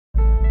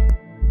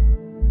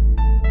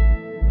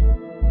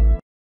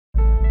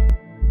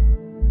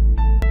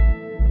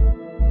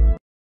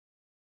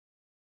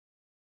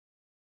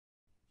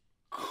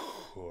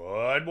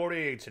Good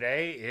morning.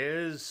 Today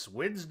is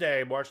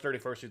Wednesday, March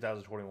 31st,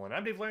 2021.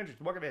 I'm Dave Landry.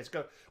 The market has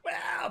go,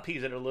 well,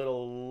 P's at a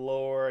little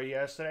lower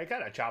yesterday.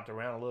 Kind of chopped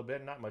around a little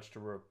bit. Not much to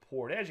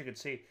report. As you can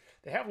see,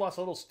 they have lost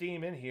a little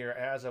steam in here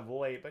as of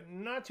late, but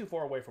not too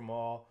far away from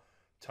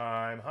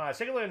all-time highs.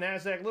 Take a look at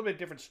NASDAQ. A little bit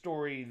different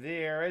story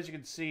there. As you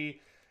can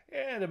see,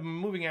 the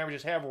moving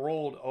averages have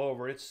rolled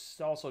over. It's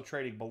also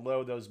trading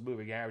below those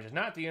moving averages.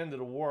 Not the end of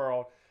the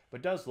world,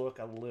 but does look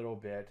a little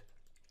bit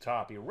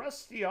toppy.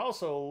 Rusty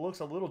also looks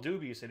a little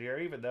dubious in here,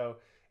 even though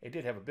it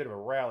did have a bit of a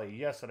rally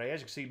yesterday. As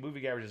you can see,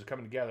 moving averages are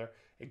coming together.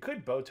 It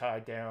could bow tie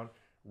down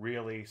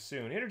really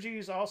soon. Energy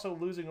is also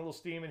losing a little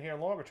steam in here.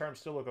 Longer term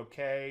still look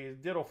okay.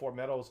 Ditto for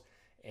metals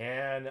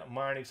and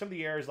mining. Some of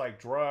the areas like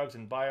drugs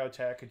and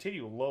biotech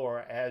continue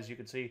lower, as you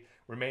can see,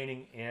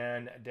 remaining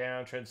in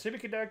downtrend.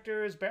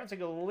 Semiconductors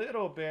bouncing a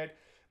little bit,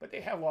 but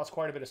they have lost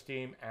quite a bit of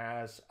steam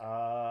as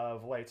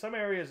of late. Some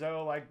areas,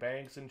 though, like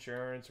banks,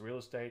 insurance, real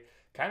estate,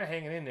 kind of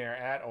hanging in there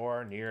at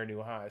or near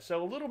new highs.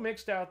 So a little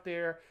mixed out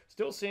there.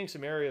 Still seeing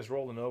some areas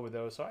rolling over,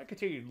 though. So I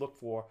continue to look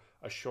for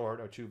a short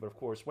or two. But, of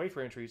course, wait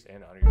for entries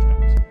and honor your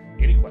stops.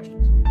 Any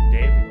questions?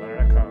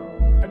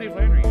 Dave@Landry.com. I'm Dave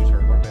Landry. Use her